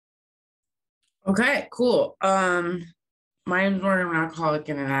Okay, cool. My name's Morgan. I'm an alcoholic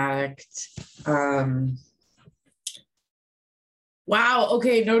and an addict. Um, wow.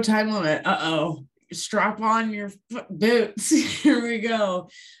 Okay, no time limit. Uh-oh. Strap on your boots. Here we go.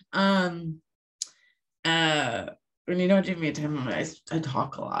 Um, when you don't give me a time limit, I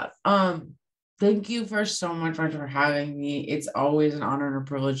talk a lot. Thank you for so much for having me. It's always an honor and a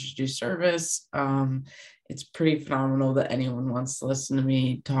privilege to do service. It's pretty phenomenal that anyone wants to listen to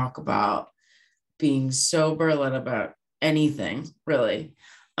me talk about being sober, let about anything really.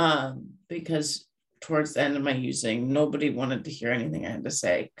 Because towards the end of my using, nobody wanted to hear anything I had to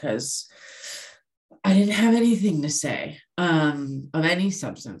say because I didn't have anything to say of any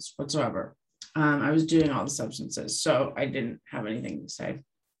substance whatsoever. I was doing all the substances, so I didn't have anything to say.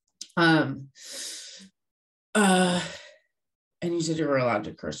 Um, uh, and you said you were allowed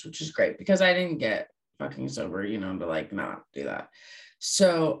to curse, which is great because I didn't get fucking sober, to like not do that.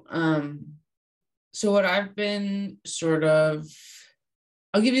 So what I've been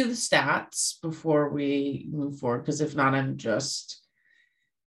I'll give you the stats before we move forward, because if not,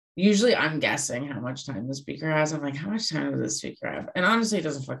 usually I'm guessing how much time the speaker has. I'm like, how much time does this speaker have? And honestly, it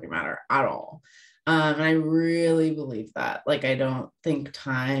doesn't fucking matter at all. And I really believe that. Like, I don't think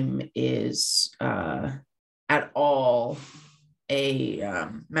time is at all a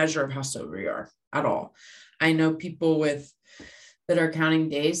measure of how sober you are at all. I know people that are counting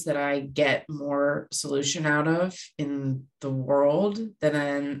days that I get more solution out of in the world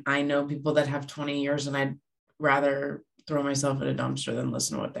than I know people that have 20 years, and I'd rather throw myself in a dumpster than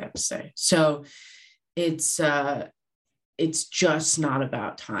listen to what they have to say. So it's just not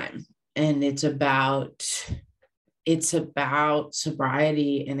about time, and it's about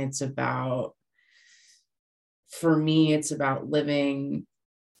sobriety, and for me, it's about living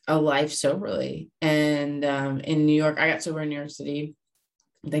a life soberly. And in New York, I got sober in New York City.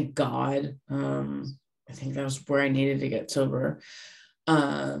 Thank God. I think that was where I needed to get sober.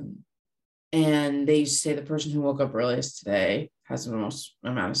 And they used to say the person who woke up earliest today has the most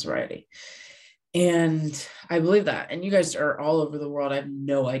amount of sobriety. And I believe that. And you guys are all over the world. I have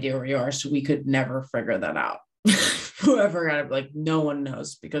no idea where you are. So we could never figure that out. Whoever got it, like, no one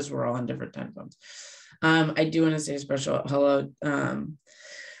knows because we're all on different time zones. I do want to say a special hello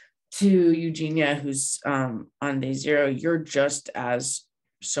to Eugenia, who's on day 0. You're just as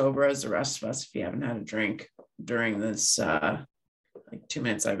sober as the rest of us if you haven't had a drink during this like 2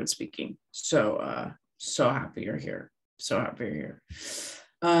 minutes I've been speaking. So happy you're here. So happy you're here.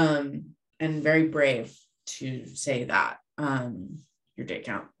 And very brave to say that your day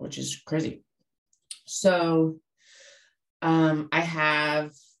count, which is crazy. So I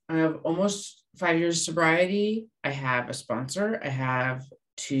have almost 5 years sobriety. I have a sponsor. I have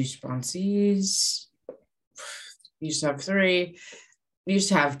 2 sponsees. Used to have 3. Used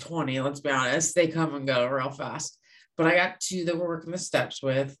to have 20, let's be honest. They come and go real fast. But I got 2 that we're working the steps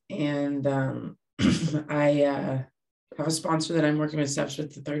with. And I have a sponsor that I'm working with steps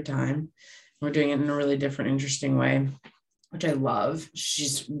with the 3rd time. We're doing it in a really different, interesting way, which I love.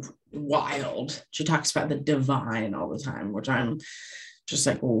 She's wild. She talks about the divine all the time, which I'm just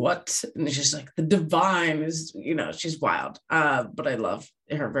like, what? And it's just like, the divine is, she's wild. But I love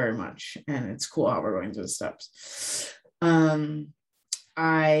her very much. And it's cool how we're going through the steps.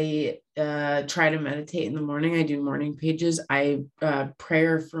 I try to meditate in the morning. I do morning pages.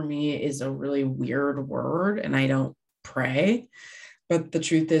 Prayer for me is a really weird word, and I don't pray. But the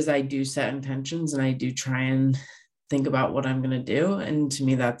truth is, I do set intentions, and I do try and think about what I'm going to do. And to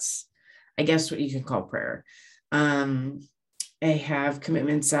me, that's, I guess, what you could call prayer. I have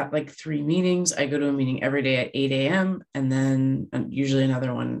commitments at like 3 meetings. I go to a meeting every day at 8 a.m. and then usually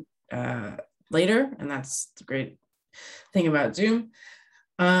another one later. And that's the great thing about Zoom.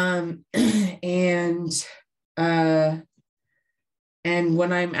 And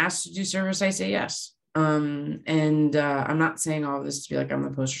when I'm asked to do service, I say yes. I'm not saying all of this to be like I'm the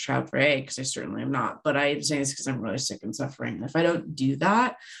poster child for AA, because I certainly am not, but I'm saying this because I'm really sick and suffering. And if I don't do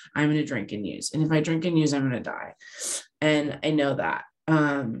that, I'm going to drink and use. And if I drink and use, I'm going to die. And I know that.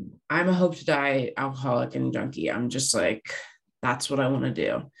 I'm a hope to die alcoholic and junkie. I'm just like, that's what I want to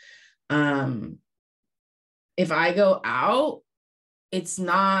do. If I go out, it's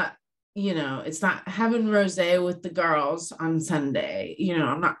not having rosé with the girls on Sunday.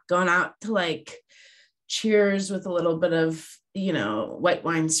 I'm not going out to like cheers with a little bit of, white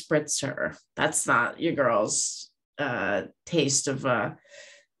wine spritzer. That's not your girl's taste of,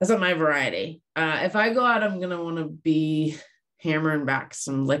 that's not my variety. If I go out, I'm going to want to be hammering back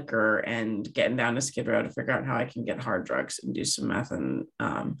some liquor and getting down to Skid Row to figure out how I can get hard drugs and do some meth and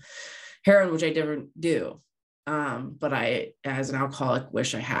heroin, which I didn't do. But I, as an alcoholic,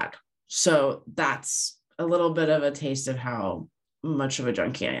 wish I had. So that's a little bit of a taste of how much of a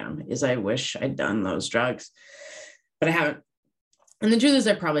junkie I am, is I wish I'd done those drugs, but I haven't. And the truth is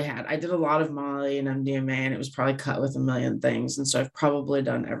I probably had. I did a lot of Molly and MDMA, and it was probably cut with a million things. And so I've probably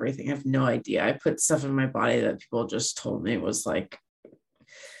done everything. I have no idea. I put stuff in my body that people just told me was like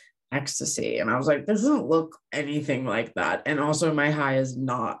ecstasy. And I was like, this doesn't look anything like that. And also my high is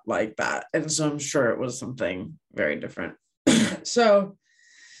not like that. And so I'm sure it was something very different. So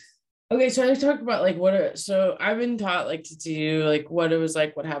okay, so I talked about like so I've been taught like to do like what it was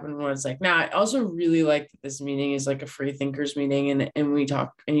like, what happened, what it's like. Now, I also really like that this meeting is like a free thinkers meeting, and we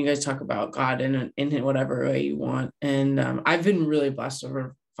talk, and you guys talk about God in whatever way you want. And I've been really blessed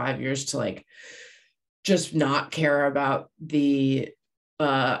over 5 years to like just not care about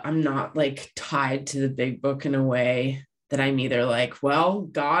I'm not like tied to the big book in a way that I'm either like, well,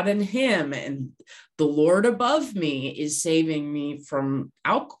 God and him and the Lord above me is saving me from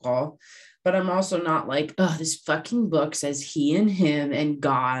alcohol. But I'm also not like, oh, this fucking book says he and him and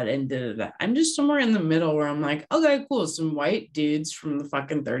God and da, da, da. I'm just somewhere in the middle where I'm like, okay, cool. Some white dudes from the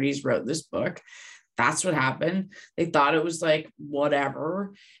fucking 30s wrote this book. That's what happened. They thought it was like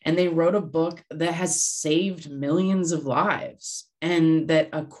whatever. And they wrote a book that has saved millions of lives. And that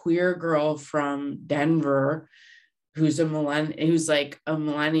a queer girl from Denver who's like a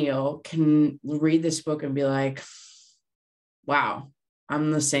millennial can read this book and be like, wow,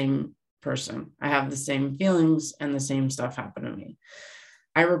 I'm the same person. I have the same feelings and the same stuff happen to me.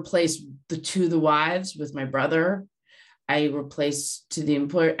 I replaced the wives with my brother. I replaced to the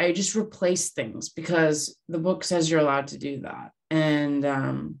employer. I just replace things because the book says you're allowed to do that. And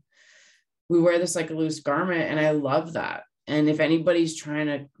we wear this like a loose garment, and I love that. And if anybody's trying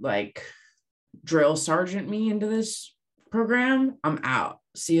to like drill sergeant me into this program, I'm out.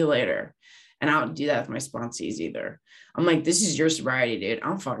 See you later. And I don't do that with my sponsees either. I'm like, this is your sobriety, dude. I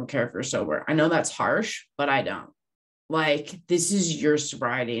don't fucking care if you're sober. I know that's harsh, but I don't. Like, this is your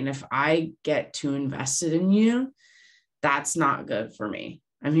sobriety. And if I get too invested in you, that's not good for me.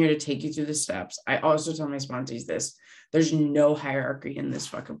 I'm here to take you through the steps. I also tell my sponsees this. There's no hierarchy in this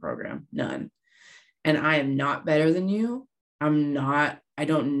fucking program. None. And I am not better than you. I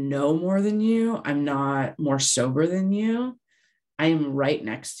don't know more than you. I'm not more sober than you. I am right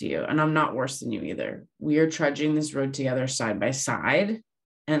next to you, and I'm not worse than you either. We are trudging this road together side by side,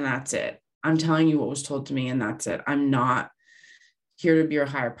 and that's it. I'm telling you what was told to me, and that's it. I'm not here to be your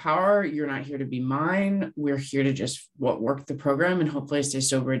higher power. You're not here to be mine. We're here to just work the program and hopefully stay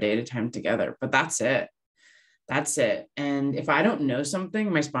sober a day at a time together. But that's it. That's it. And if I don't know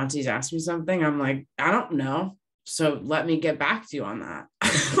something, my sponsees ask me something, I'm like, I don't know. So let me get back to you on that.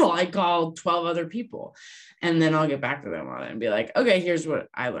 Well, I call 12 other people, and then I'll get back to them on it and be like, okay, here's what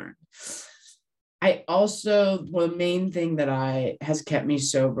I learned. The main thing that has kept me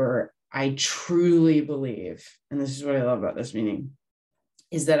sober, I truly believe, and this is what I love about this meeting,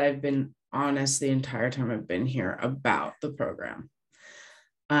 is that I've been honest the entire time I've been here about the program,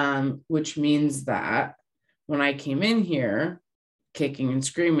 which means that when I came in here, kicking and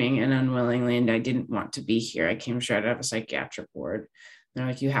screaming and unwillingly, and I didn't want to be here. I came straight out of a psychiatric ward. They're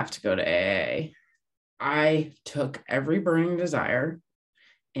like, you have to go to AA. I took every burning desire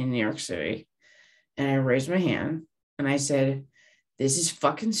in New York City, and I raised my hand and I said, this is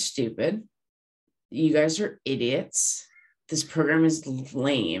fucking stupid. You guys are idiots. This program is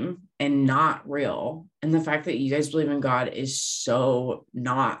lame and not real. And the fact that you guys believe in God is so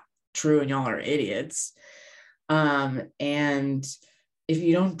not true, and y'all are idiots. And if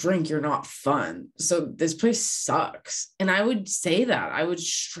you don't drink, you're not fun. So this place sucks. And I would say that. I would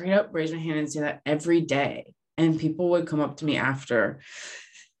straight up raise my hand and say that every day. And people would come up to me after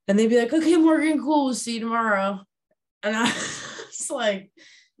and they'd be like, okay, Morgan, cool. We'll see you tomorrow. And I was like,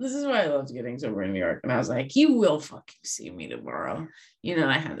 this is why I loved getting sober in New York. And I was like, you will fucking see me tomorrow. You know,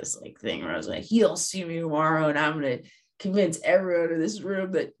 I had this like thing where I was like, you'll see me tomorrow, and I'm going to convince everyone in this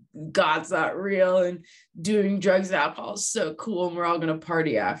room that God's not real, and doing drugs and alcohol is so cool, and we're all going to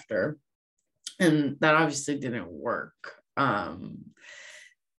party after. And that obviously didn't work.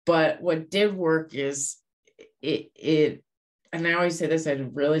 But what did work is it, and I always say this, I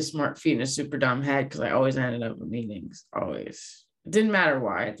had really smart feet and a super dumb head, because I always ended up in meetings, always. It didn't matter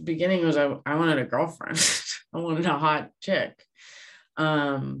why. At the beginning, it was I wanted a girlfriend. I wanted a hot chick.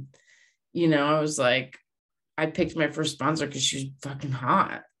 You know, I was like, I picked my first sponsor because she was fucking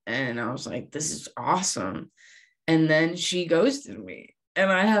hot. And I was like, this is awesome. And then she ghosted me,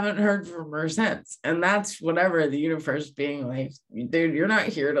 and I haven't heard from her since. And that's whatever, the universe being like, dude, you're not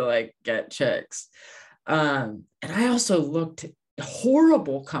here to like get chicks. And I also looked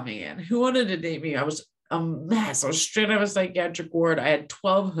horrible coming in. Who wanted to date me? I was a mess. I was straight out of a psychiatric ward. I had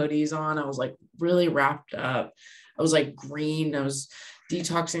 12 hoodies on. I was like really wrapped up. I was like green. I was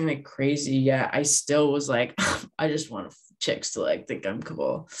detoxing like crazy. Yeah, I still was like, I just want chicks to like think I'm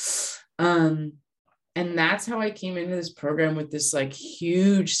cool. And that's how I came into this program, with this like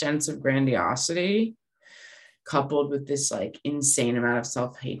huge sense of grandiosity, coupled with this like insane amount of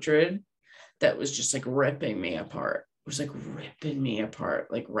self-hatred that was just like ripping me apart. It was like ripping me apart,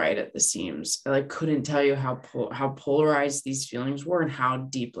 like right at the seams. I like couldn't tell you how polarized these feelings were and how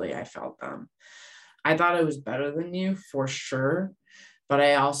deeply I felt them. I thought I was better than you for sure, but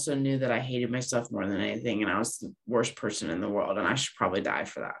I also knew that I hated myself more than anything, and I was the worst person in the world, and I should probably die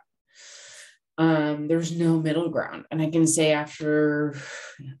for that. There's no middle ground. And I can say after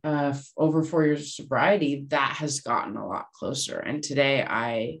over 4 years of sobriety, that has gotten a lot closer. And today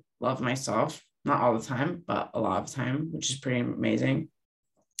I love myself, not all the time, but a lot of the time, which is pretty amazing.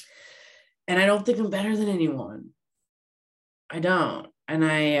 And I don't think I'm better than anyone. I don't. And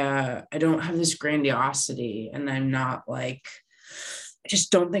I don't have this grandiosity, and I'm not like, I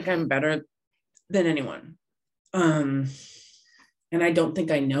just don't think I'm better than anyone. And I don't think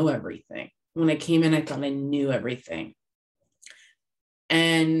I know everything. When I came in, I thought I knew everything.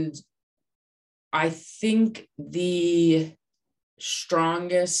 And I think the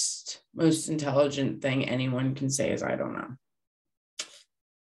strongest, most intelligent thing anyone can say is, I don't know.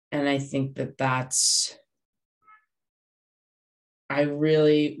 And I think I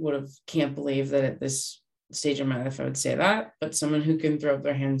really can't believe that at this stage of my life I would say that, but someone who can throw up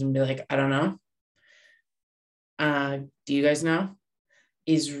their hands and be like, I don't know. Do you guys know?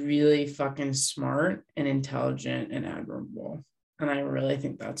 Is really fucking smart and intelligent and admirable. And I really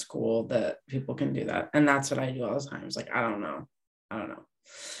think that's cool that people can do that. And that's what I do all the time. It's like, I don't know.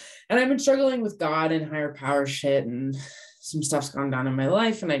 And I've been struggling with God and higher power shit, and some stuff's gone down in my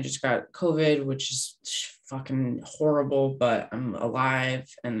life. And I just got COVID, which is fucking horrible, but I'm alive,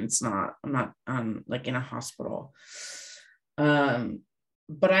 and I'm not like in a hospital.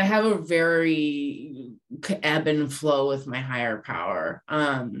 But I have a very ebb and flow with my higher power.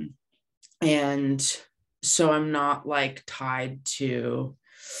 And so I'm not like tied to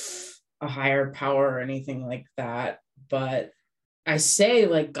a higher power or anything like that. But I say,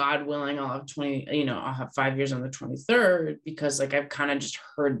 like, God willing, I'll have 5 years on the 23rd, because like I've kind of just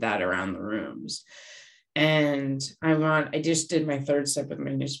heard that around the rooms. And I just did my third step with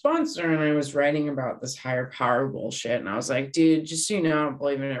my new sponsor, and I was writing about this higher power bullshit. And I was like, dude, just so you know, I don't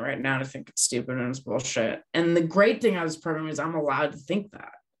believe in it right now to think it's stupid and it's bullshit. And the great thing about this program is I'm allowed to think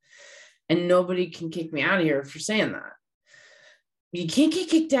that. And nobody can kick me out of here for saying that. You can't get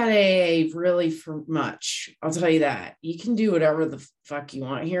kicked out of AA really for much. I'll tell you that. You can do whatever the fuck you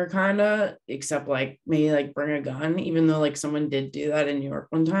want here, kind of, except like maybe like bring a gun, even though like someone did do that in New York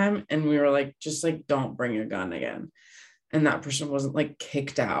one time. And we were like, just like, don't bring a gun again. And that person wasn't like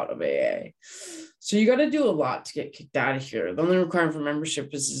kicked out of AA. So you got to do a lot to get kicked out of here. The only requirement for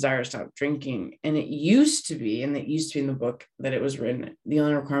membership is desire to stop drinking. And it used to be in the book that it was written, the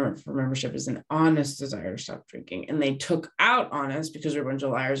only requirement for membership is an honest desire to stop drinking. And they took out honest because we're a bunch of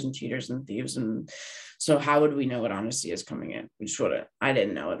liars and cheaters and thieves. And so how would we know what honesty is coming in? We just wouldn't. I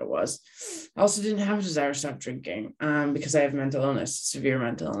didn't know what it was. I also didn't have a desire to stop drinking because I have mental illness, severe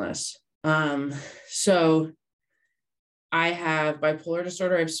mental illness. So I have bipolar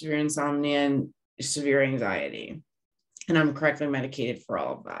disorder, I have severe insomnia, and severe anxiety. And I'm correctly medicated for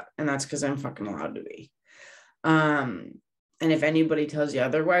all of that. And that's because I'm fucking allowed to be. And if anybody tells you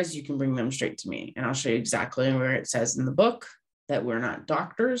otherwise, you can bring them straight to me. And I'll show you exactly where it says in the book that we're not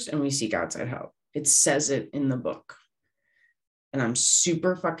doctors and we seek outside help. It says it in the book. And I'm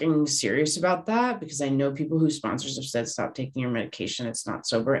super fucking serious about that, because I know people whose sponsors have said, stop taking your medication, it's not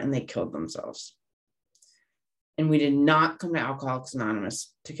sober, and they killed themselves. And we did not come to Alcoholics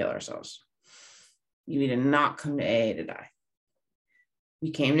Anonymous to kill ourselves. We did not come to AA to die.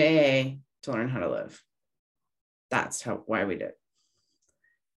 We came to AA to learn how to live. That's why we did.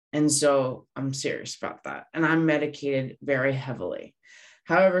 And so I'm serious about that. And I'm medicated very heavily.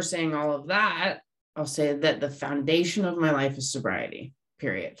 However, saying all of that, I'll say that the foundation of my life is sobriety,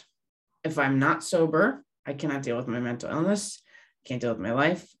 period. If I'm not sober, I cannot deal with my mental illness. I can't deal with my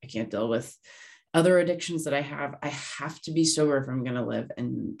life. I can't deal with other addictions that I have. I have to be sober if I'm going to live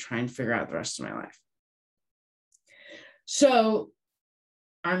and try and figure out the rest of my life. So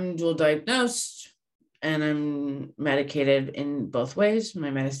I'm dual diagnosed and I'm medicated in both ways. My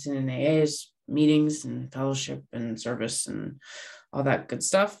medicine in AA is meetings and fellowship and service and all that good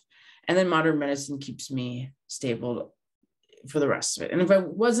stuff. And then modern medicine keeps me stable for the rest of it. And if I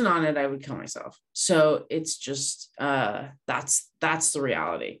wasn't on it, I would kill myself. So it's just, that's the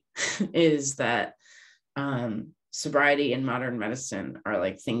reality is that sobriety and modern medicine are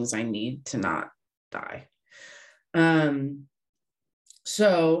like things I need to not die.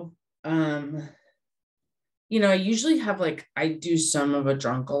 So, I usually have like, I do some of a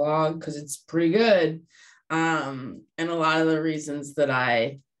drunkalog because it's pretty good. And a lot of the reasons that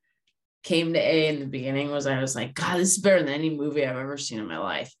I came to A in the beginning was I was like, God, this is better than any movie I've ever seen in my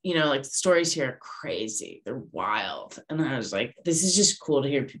life. Like the stories here are crazy. They're wild. And I was like, this is just cool to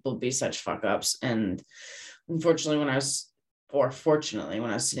hear people be such fuck ups. And fortunately, when I was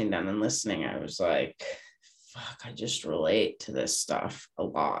sitting down and listening, I was like, fuck, I just relate to this stuff a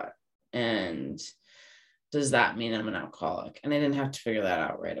lot. And does that mean I'm an alcoholic? And I didn't have to figure that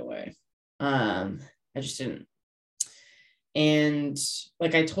out right away. I just didn't. And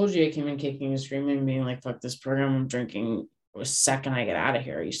like I told you, I came in kicking and screaming and being like, fuck this program, I'm drinking the second I get out of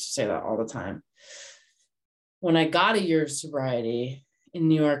here. I used to say that all the time. When I got a year of sobriety in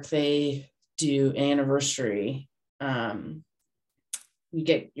New York, they do anniversary. You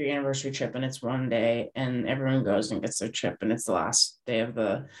get your anniversary trip and it's one day and everyone goes and gets their trip and it's the last day of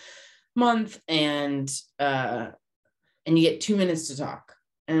the month. And you get 2 minutes to talk.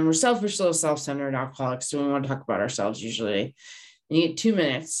 And we're selfish little self-centered alcoholics, so we want to talk about ourselves usually. And you get 2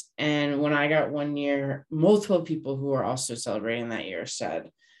 minutes. And when I got 1 year, multiple people who are also celebrating that year said,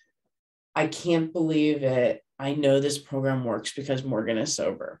 I can't believe it. I know this program works because Morgan is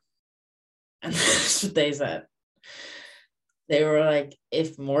sober. And that's what they said. They were like,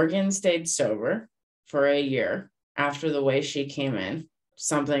 if Morgan stayed sober for a year after the way she came in,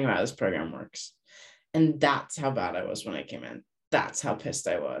 something about this program works. And that's how bad I was when I came in. That's how pissed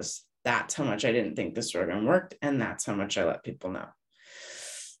I was. That's how much I didn't think this program worked. And that's how much I let people know.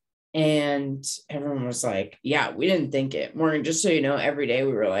 And everyone was like, yeah, we didn't think it. Morgan, just so you know, every day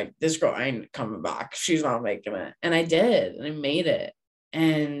we were like, this girl ain't coming back. She's not making it. And I did. And I made it.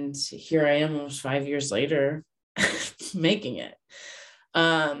 And here I am almost 5 years later making it.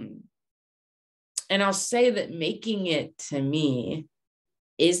 And I'll say that making it to me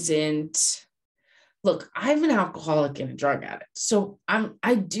isn't, look, I'm an alcoholic and a drug addict. So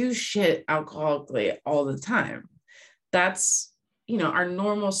I do shit alcoholically all the time. That's, our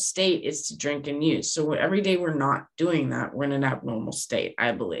normal state is to drink and use. So every day we're not doing that, we're in an abnormal state,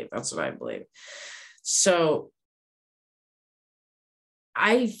 I believe. That's what I believe. So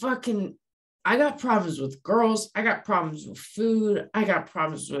I got problems with girls. I got problems with food. I got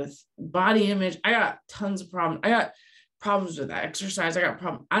problems with body image. I got tons of problems. I got problems with exercise.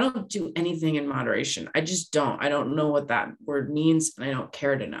 I don't do anything in moderation. I just don't. I don't know what that word means, and I don't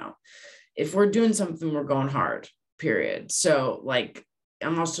care to know. If we're doing something, we're going hard, period. So like,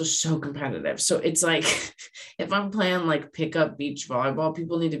 I'm also so competitive. So it's like, if I'm playing like pickup beach volleyball,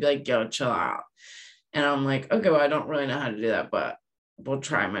 people need to be like, yo, chill out. And I'm like, okay, well, I don't really know how to do that, but we'll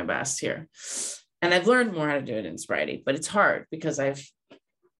try my best here. And I've learned more how to do it in sobriety, but it's hard because I'm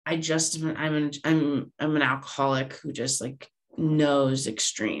an alcoholic who just like knows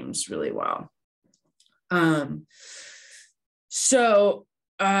extremes really well. So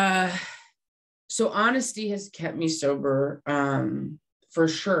honesty has kept me sober, for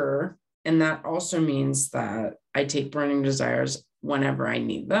sure. And that also means that I take burning desires whenever I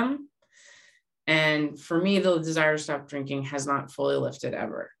need them. And for me, the desire to stop drinking has not fully lifted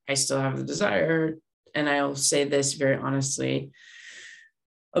ever. I still have the desire. And I'll say this very honestly,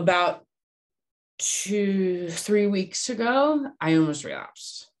 about 2-3 weeks ago, I almost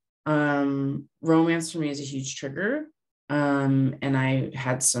relapsed. Romance for me is a huge trigger. And I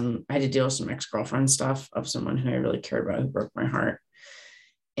had to deal with some ex-girlfriend stuff of someone who I really cared about, who broke my heart.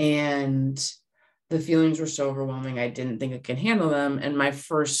 And the feelings were so overwhelming, I didn't think I could handle them. And my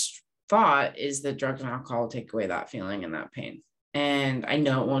first thought is that drugs and alcohol will take away that feeling and that pain. And I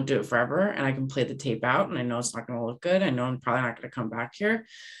know it won't do it forever. And I can play the tape out, and I know it's not going to look good. I know I'm probably not going to come back here.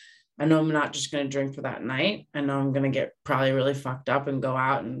 I know I'm not just going to drink for that night. I know I'm going to get probably really fucked up and go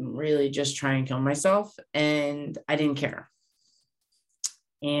out and really just try and kill myself. And I didn't care.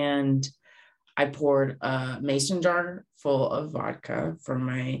 And I poured a mason jar full of vodka from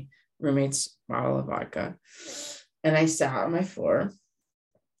my roommate's bottle of vodka. And I sat on my floor,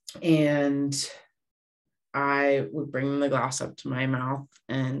 and I would bring the glass up to my mouth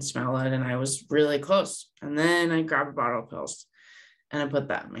and smell it. And I was really close. And then I grabbed a bottle of pills and I put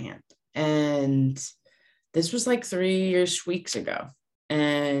that in my hand. And this was like 3 weeks ago.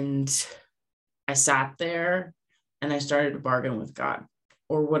 And I sat there and I started to bargain with God,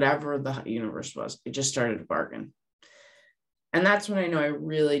 or whatever the universe was. It just started to bargain. And that's when I know I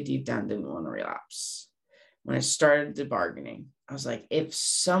really deep down didn't want to relapse. When I started the bargaining, I was like, if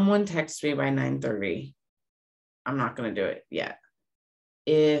someone texts me by 9:30, I'm not going to do it yet.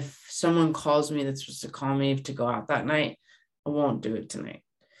 if someone calls me that's supposed to call me to go out that night, I won't do it tonight.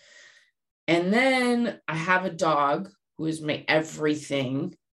 And then I have a dog who is my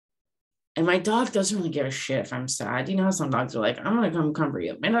everything. And my dog doesn't really give a shit if I'm sad. You know how some dogs are like, I'm going to come comfort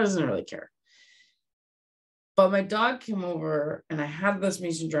you. My dog doesn't really care. But my dog came over and I had this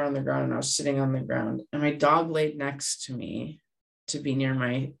mason jar on the ground and I was sitting on the ground and my dog laid next to me to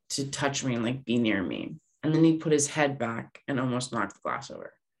touch me and like be near me. And then he put his head back and almost knocked the glass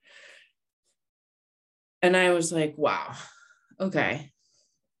over. And I was like, wow, okay,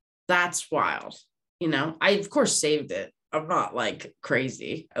 that's wild. You know, I of course saved it. I'm not like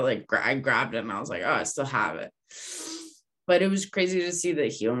crazy. I grabbed it and I was like, oh, I still have it. But it was crazy to see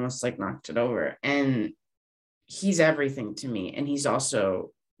that he almost like knocked it over. And he's everything to me. And he's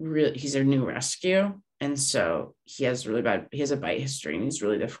also he's a new rescue. And so he has a bite history and he's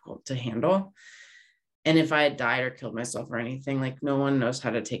really difficult to handle. And if I had died or killed myself or anything, like no one knows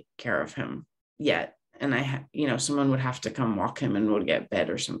how to take care of him yet. And someone would have to come walk him and would get bed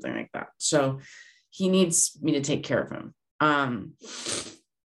or something like that. So he needs me to take care of him. How long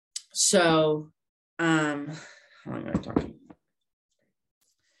am I talking?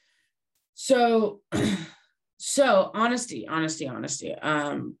 So honesty.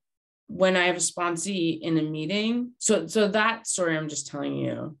 When I have a sponsee in a meeting, so that story I'm just telling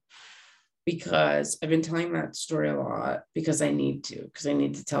you because I've been telling that story a lot because I need to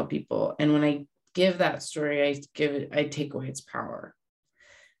tell people. And when I give that story, I take away its power.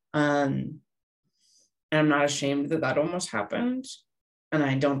 And I'm not ashamed that almost happened. And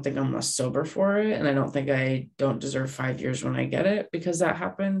I don't think I'm less sober for it. And I don't think I don't deserve 5 years when I get it because that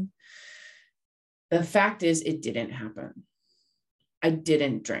happened. The fact is, it didn't happen. I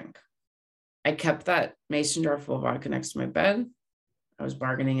didn't drink. I kept that mason jar full of vodka next to my bed. I was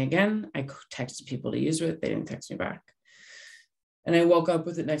bargaining again. I texted people to use it. They didn't text me back. And I woke up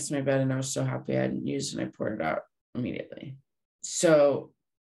with it next to my bed and I was so happy I hadn't used it and I poured it out immediately. So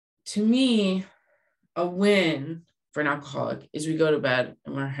to me, a win for an alcoholic is we go to bed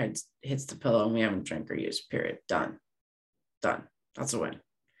and our head hits the pillow and we haven't drank or used, period. Done. That's a win.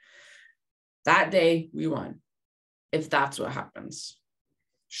 That day we won, if that's what happens.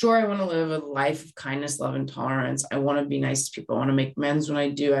 Sure, I want to live a life of kindness, love, and tolerance. I want to be nice to people. I want to make amends when I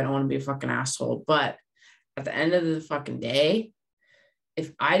do. I don't want to be a fucking asshole. But at the end of the fucking day,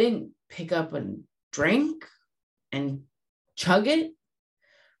 if I didn't pick up a drink and chug it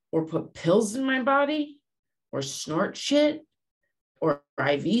or put pills in my body or snort shit or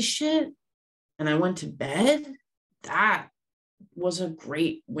IV shit and I went to bed, that was a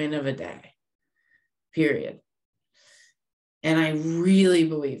great win of a day, period. And I really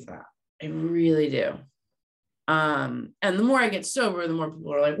believe that. I really do. And the more I get sober, the more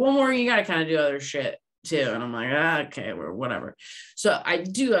people are like, well, Morgan, you got to kind of do other shit too. And I'm like, okay, or whatever. So I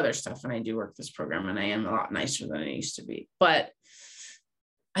do other stuff and I do work this program and I am a lot nicer than I used to be. But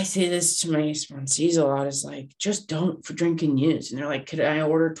I say this to my sponsees a lot is like, just don't for drink and use. And they're like, could I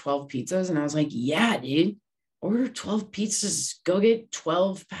order 12 pizzas? And I was like, yeah, dude, order 12 pizzas, go get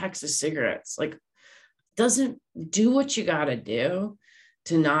 12 packs of cigarettes. Like, doesn't do what you got to do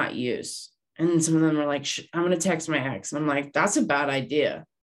to not use. And some of them are like, I'm going to text my ex. And I'm like, that's a bad idea.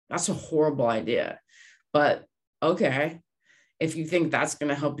 That's a horrible idea. But okay, if you think that's going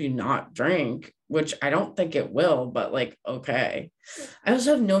to help you not drink, which I don't think it will, but like, okay. I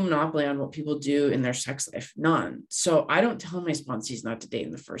also have no monopoly on what people do in their sex life, none. So I don't tell my sponsees not to date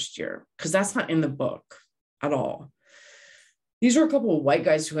in the first year because that's not in the book at all. These were a couple of white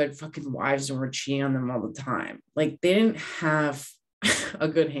guys who had fucking wives and were cheating on them all the time. Like they didn't have a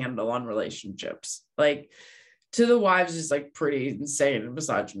good handle on relationships. Like to the wives is like pretty insane and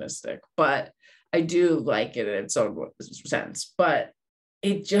misogynistic, but I do like it in its own sense, but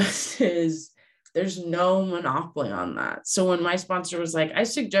it just is, there's no monopoly on that. So when my sponsor was like, I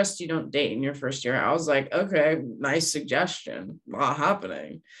suggest you don't date in your first year, I was like, okay, nice suggestion, not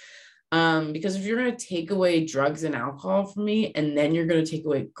happening. Because if you're going to take away drugs and alcohol from me, and then you're going to take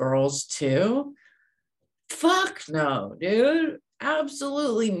away girls too, fuck no, dude,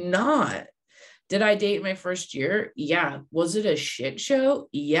 absolutely not. Did I date my first year? Yeah. Was it a shit show?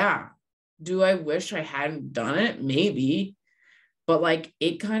 Yeah. Do I wish I hadn't done it? Maybe. But like,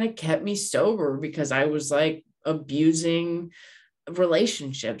 it kind of kept me sober because I was like abusing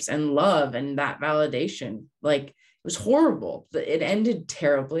relationships and love and that validation. Like, it was horrible. It ended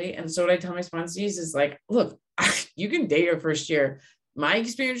terribly. And so what I tell my sponsees is like, look, you can date your first year. My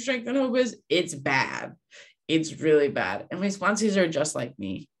experience, strength, and hope is it's bad. It's really bad. And my sponsees are just like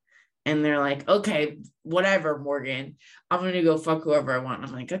me. And they're like, okay, whatever, Morgan, I'm going to go fuck whoever I want.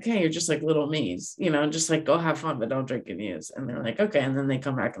 I'm like, okay, you're just like little me's, you know, just like go have fun, but don't drink and use. And they're like, okay. And then they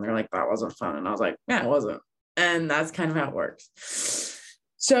come back and they're like, that wasn't fun. And I was like, yeah, it wasn't. And that's kind of how it works.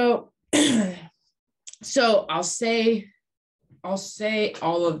 So, so I'll say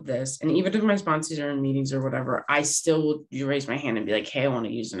all of this. And even if my sponsors are in meetings or whatever, I still will raise my hand and be like, hey, I want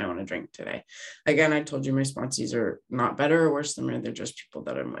to use and I want to drink today. Again, I told you my sponsors are not better or worse than me. They're just people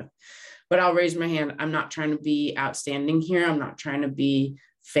that I'm with. But I'll raise my hand. I'm not trying to be outstanding here. I'm not trying to be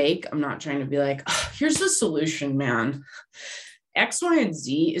fake. I'm not trying to be like, oh, here's the solution, man. X, Y, and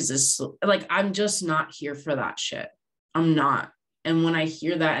Z is this, like, I'm just not here for that shit. I'm not. And when I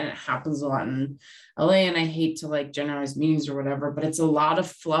hear that, and it happens a lot in LA, and I hate to like generalize meetings or whatever, but it's a lot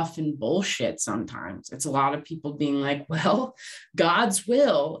of fluff and bullshit sometimes. It's a lot of people being like, well, God's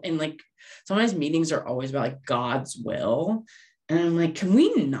will. And like sometimes meetings are always about like God's will. And I'm like, can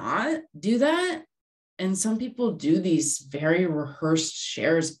we not do that? And some people do these very rehearsed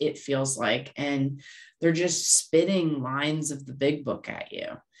shares, it feels like, and they're just spitting lines of the big book at you.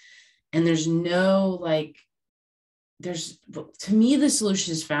 And there's no like, to me, the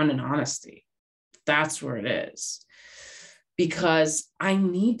solution is found in honesty. That's where it is. Because I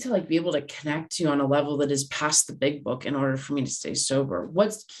need to like be able to connect to you on a level that is past the big book in order for me to stay sober.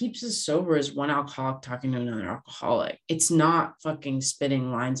 What keeps us sober is one alcoholic talking to another alcoholic. It's not fucking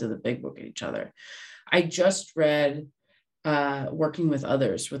spitting lines of the big book at each other. I just read Working with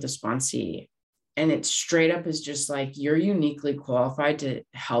Others with a sponsee. And it straight up is just like, you're uniquely qualified to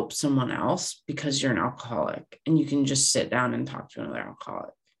help someone else because you're an alcoholic and you can just sit down and talk to another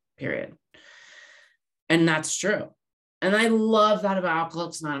alcoholic, period. And that's true. And I love that about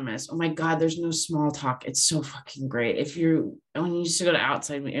Alcoholics Anonymous. Oh my God, there's no small talk. It's so fucking great. When you used to go to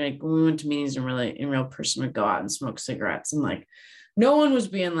outside, like when we went to meetings and really in real person would go out and smoke cigarettes and like, no one was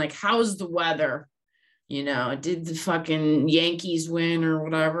being like, how's the weather? You know, did the fucking Yankees win or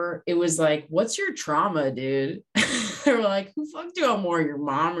whatever? It was like, what's your trauma, dude? They were like, who fucked you up more, your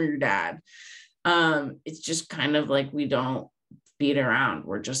mom or your dad? It's just kind of like we don't beat around.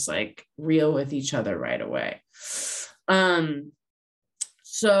 We're just like real with each other right away.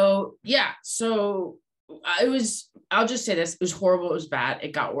 So yeah, so I'll just say this, it was horrible, it was bad,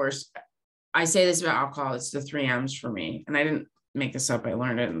 it got worse. I say this about alcohol, it's the 3 M's for me. And I didn't make this up, I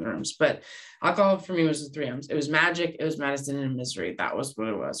learned it in the rooms, but alcohol for me was the 3 M's. It was magic, it was medicine, and misery. That was what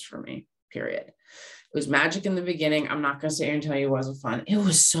it was for me, period. It was magic in the beginning. I'm not going to sit here and tell you it wasn't fun. It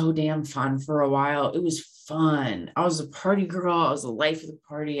was so damn fun for a while. It was fun. I was a party girl. I was the life of the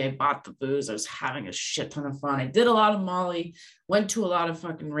party. I bought the booze. I was having a shit ton of fun. I did a lot of Molly, went to a lot of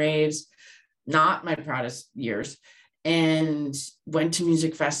fucking raves, not my proudest years, and went to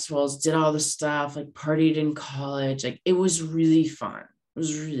music festivals, did all the stuff, like partied in college. Like it was really fun. It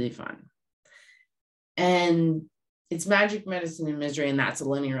was really fun. And it's magic, medicine, and misery, and that's a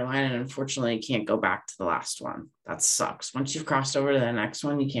linear line. And unfortunately, you can't go back to the last one. That sucks. Once you've crossed over to the next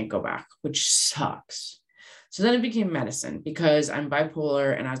one, you can't go back, which sucks. So then it became medicine because I'm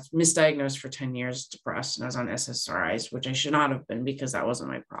bipolar and I was misdiagnosed for 10 years, depressed, and I was on SSRIs, which I should not have been because that wasn't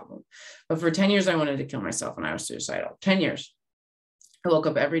my problem. But for 10 years, I wanted to kill myself and I was suicidal. 10 years. I woke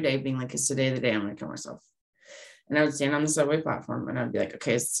up every day being like, it's today the day I'm going to kill myself. And I would stand on the subway platform and I'd be like,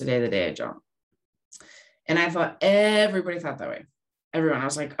 okay, it's today the day I jump. And I thought everybody thought that way. Everyone. I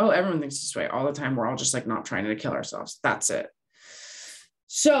was like, oh, everyone thinks this way all the time. We're all just like not trying to kill ourselves. That's it.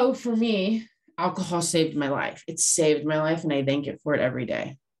 So for me, alcohol saved my life. It saved my life and I thank it for it every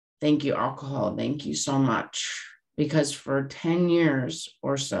day. Thank you, alcohol. Thank you so much. Because for 10 years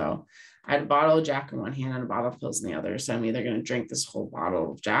or so, I had a bottle of Jack in one hand and a bottle of pills in the other. So I'm either going to drink this whole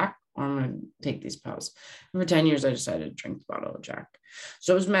bottle of Jack or I'm going to take these pills. And for 10 years, I decided to drink the bottle of Jack.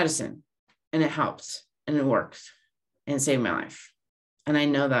 So it was medicine and it helped. And it worked and it saved my life. And I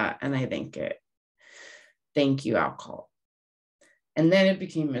know that and I thank it. Thank you, alcohol. And then it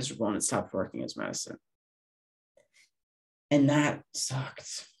became miserable and it stopped working as medicine. And that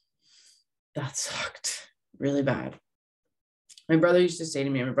sucked. That sucked really bad. My brother used to say to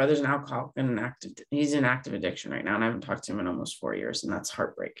me, my brother's an alcoholic and he's in active addiction right now. And I haven't talked to him in almost 4 years. And that's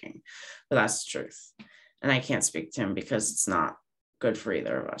heartbreaking, but that's the truth. And I can't speak to him because it's not good for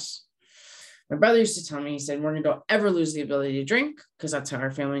either of us. My brother used to tell me, he said, Morgan, don't ever lose the ability to drink because that's how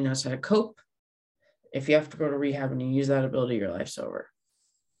our family knows how to cope. If you have to go to rehab and you use that ability, your life's over.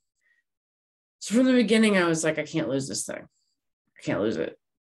 So from the beginning, I was like, I can't lose this thing. I can't lose it.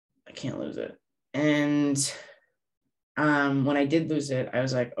 I can't lose it. And when I did lose it, I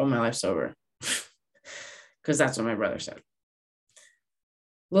was like, oh, my life's over. Because that's what my brother said.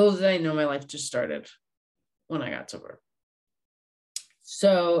 Little did I know my life just started when I got sober.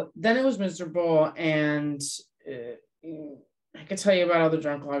 So then it was miserable, and I could tell you about all the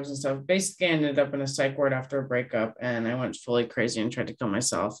drunk logs and stuff. Basically, I ended up in a psych ward after a breakup, and I went fully crazy and tried to kill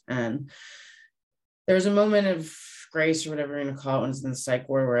myself. And there was a moment of grace, or whatever you're going to call it, when I was in the psych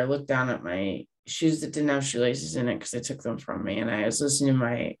ward, where I looked down at my shoes that didn't have shoelaces in it because they took them from me. And I was listening to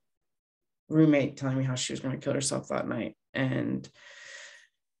my roommate telling me how she was going to kill herself that night. And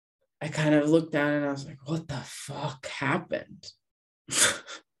I kind of looked down and I was like, what the fuck happened?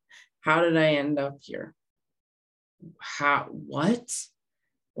 How did I end up here?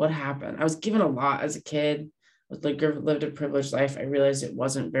 What happened? I was given a lot as a kid. I was like, lived a privileged life. I realized it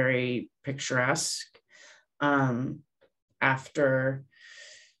wasn't very picturesque. After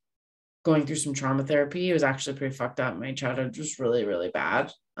going through some trauma therapy, it was actually pretty fucked up. My childhood was really, really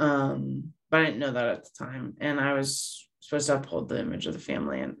bad. But I didn't know that at the time. And I was supposed to uphold the image of the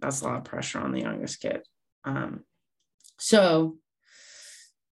family, and that's a lot of pressure on the youngest kid. So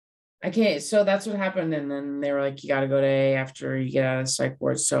that's what happened. And then they were like, you got to go to AA after you get out of the psych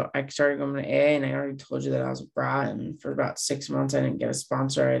ward. So I started going to AA, and I already told you that I was a brat. And for about 6 months, I didn't get a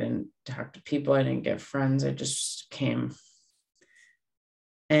sponsor. I didn't talk to people. I didn't get friends. I just came.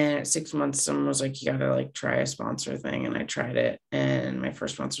 And at 6 months, someone was like, you got to like try a sponsor thing. And I tried it. And my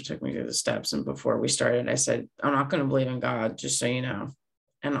first sponsor took me through the steps. And before we started, I said, I'm not going to believe in God, just so you know.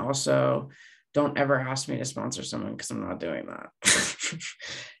 And also, don't ever ask me to sponsor someone, because I'm not doing that.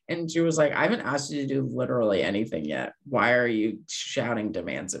 And she was like, I haven't asked you to do literally anything yet. Why are you shouting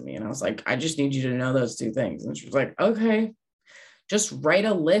demands at me? And I was like, I just need you to know those two things. And she was like, okay, just write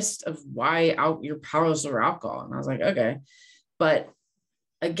a list of why you're powerless over alcohol. And I was like, okay. But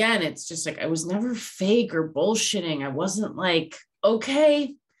again, it's just like, I was never fake or bullshitting. I wasn't like,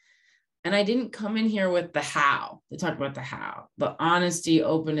 okay. And I didn't come in here with the how. They talk about the how, the honesty,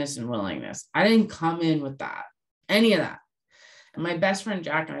 openness, and willingness. I didn't come in with that, any of that. And my best friend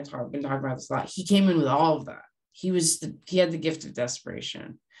Jack and I have been talking about this a lot. He came in with all of that. He had the gift of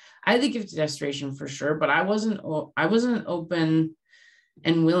desperation. I had the gift of desperation for sure, but I wasn't open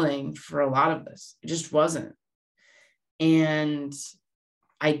and willing for a lot of this. It just wasn't. And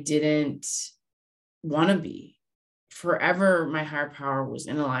I didn't want to be. Forever, my higher power was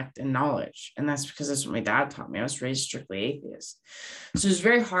intellect and knowledge. And that's because that's what my dad taught me. I was raised strictly atheist. So it was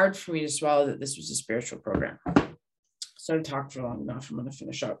very hard for me to swallow that this was a spiritual program. So I talked for long enough. I'm going to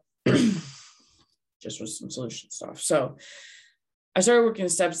finish up just with some solution stuff. So I started working the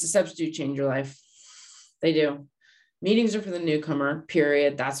steps. The steps do change your life. They do. Meetings are for the newcomer,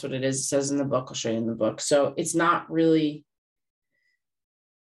 period. That's what it is. It says in the book. I'll show you in the book. So it's not really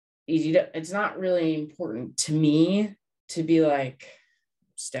easy it's not really important to me to be like,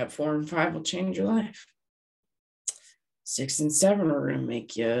 step 4 and 5 will change your life. 6 and 7 are going to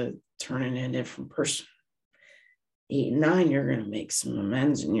make you turn into a different person. 8 and 9, you're going to make some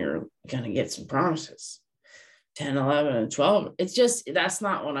amends and you're going to get some promises. 10, 11, and 12. It's just, that's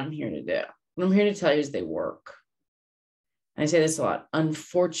not what I'm here to do. What I'm here to tell you is they work. And I say this a lot.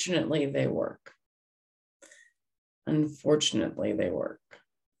 Unfortunately, they work. Unfortunately, they work.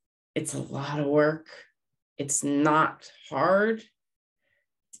 It's a lot of work. It's not hard.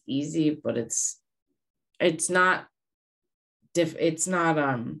 It's easy, but it's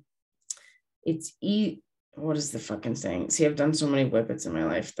what is the fucking saying? See, I've done so many whippets in my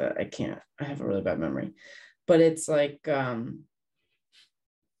life that I have a really bad memory, but it's like,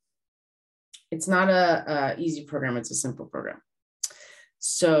 it's not a easy program. It's a simple program.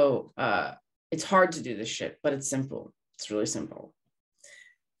 So it's hard to do this shit, but it's simple. It's really simple.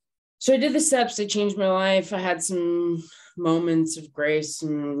 So I did the steps. They changed my life. I had some moments of grace,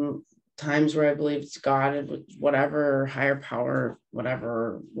 some times where I believed God, whatever, higher power,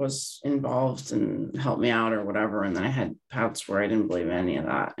 whatever was involved and helped me out or whatever. And then I had paths where I didn't believe any of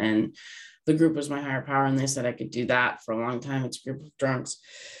that. And the group was my higher power. And they said I could do that for a long time. It's a group of drunks.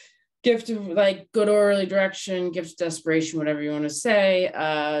 Gift of like good orderly direction, gift of desperation, whatever you want to say.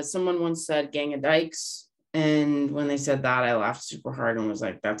 Someone once said gang of dykes. And when they said that, I laughed super hard and was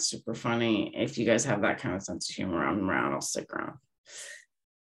like, that's super funny. If you guys have that kind of sense of humor, I'm around, I'll stick around.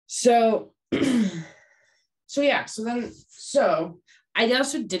 So I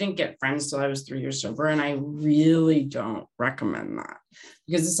also didn't get friends till I was 3 years sober. And I really don't recommend that,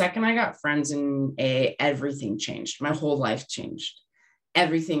 because the second I got friends in AA, everything changed. My whole life changed.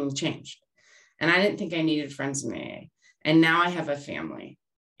 Everything changed. And I didn't think I needed friends in AA. And now I have a family,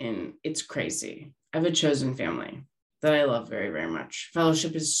 and it's crazy. I have a chosen family that I love very, very much.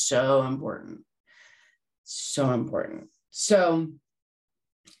 Fellowship is so important. So important. So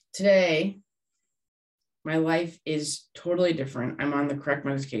today, my life is totally different. I'm on the correct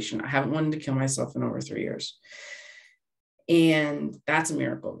medication. I haven't wanted to kill myself in over 3 years. And that's a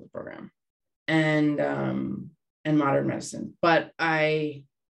miracle of the program and modern medicine. But I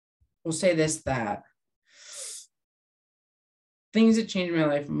will say this, that things that changed my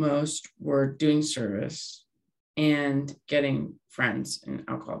life most were doing service and getting friends in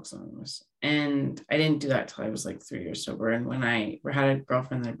Alcoholics Anonymous. And I didn't do that till I was like 3 years sober. And when I had a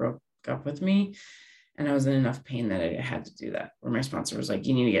girlfriend that broke up with me, and I was in enough pain that I had to do that, where my sponsor was like,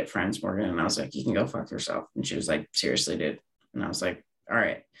 you need to get friends, Morgan. And I was like, you can go fuck yourself. And she was like, seriously, dude. And I was like, all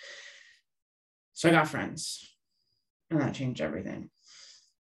right. So I got friends, and that changed everything.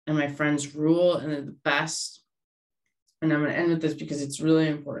 And my friends rule, and they're the best. And I'm going to end with this because it's really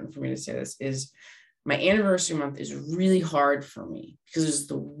important for me to say this, is my anniversary month is really hard for me because it's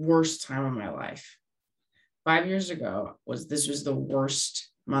the worst time of my life. 5 years ago this was the worst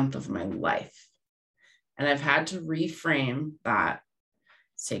month of my life. And I've had to reframe that.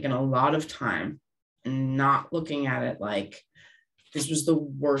 It's taken a lot of time, and not looking at it like this was the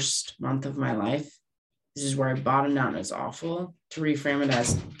worst month of my life. This is where I bottomed out and it's awful, to reframe it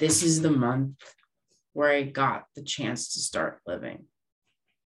as this is the month where I got the chance to start living,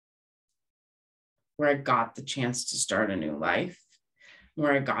 where I got the chance to start a new life,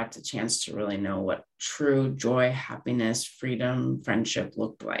 where I got the chance to really know what true joy, happiness, freedom, friendship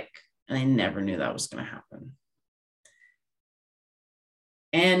looked like. And I never knew that was going to happen.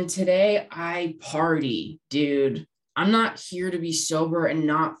 And today I party, dude. I'm not here to be sober and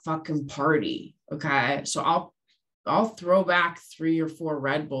not fucking party. Okay. So I'll throw back 3 or 4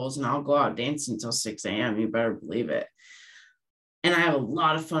 Red Bulls and I'll go out dancing until 6 a.m. You better believe it. And I have a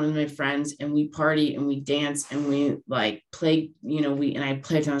lot of fun with my friends, and we party and we dance and we like play, and I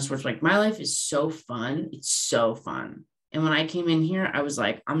play tennis sports. Like, my life is so fun. It's so fun. And when I came in here, I was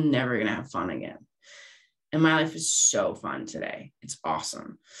like, I'm never going to have fun again. And my life is so fun today. It's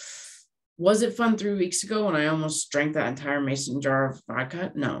awesome. Was it fun 3 weeks ago when I almost drank that entire mason jar of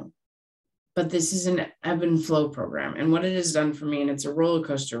vodka? No. But this is an ebb and flow program. And what it has done for me, and it's a roller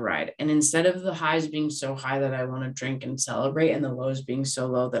coaster ride. And instead of the highs being so high that I want to drink and celebrate, and the lows being so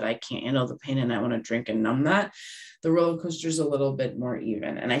low that I can't handle the pain and I want to drink and numb that, the roller coaster is a little bit more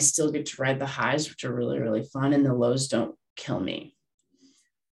even. And I still get to ride the highs, which are really, really fun. And the lows don't kill me.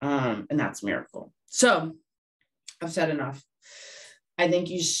 And that's a miracle. So I've said enough. I thank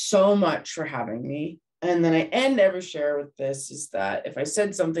you so much for having me. And then I end every share with this, is that if I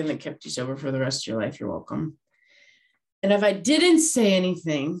said something that kept you sober for the rest of your life, you're welcome. And if I didn't say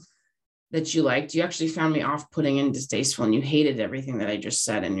anything that you liked, you actually found me off-putting and distasteful, and you hated everything that I just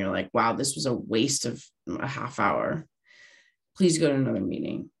said, and you're like, wow, this was a waste of a half hour, please go to another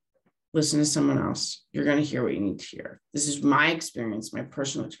meeting. Listen to someone else. You're going to hear what you need to hear. This is my experience, my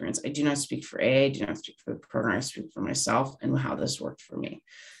personal experience. I do not speak for AA, I do not speak for the program. I speak for myself and how this worked for me.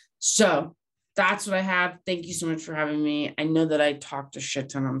 So that's what I have. Thank you so much for having me. I know that I talked a shit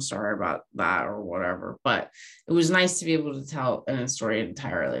ton. I'm sorry about that or whatever, but it was nice to be able to tell a story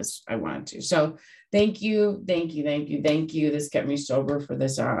entirely as I wanted to. So thank you. This kept me sober for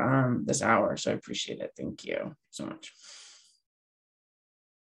this hour. So I appreciate it. Thank you so much.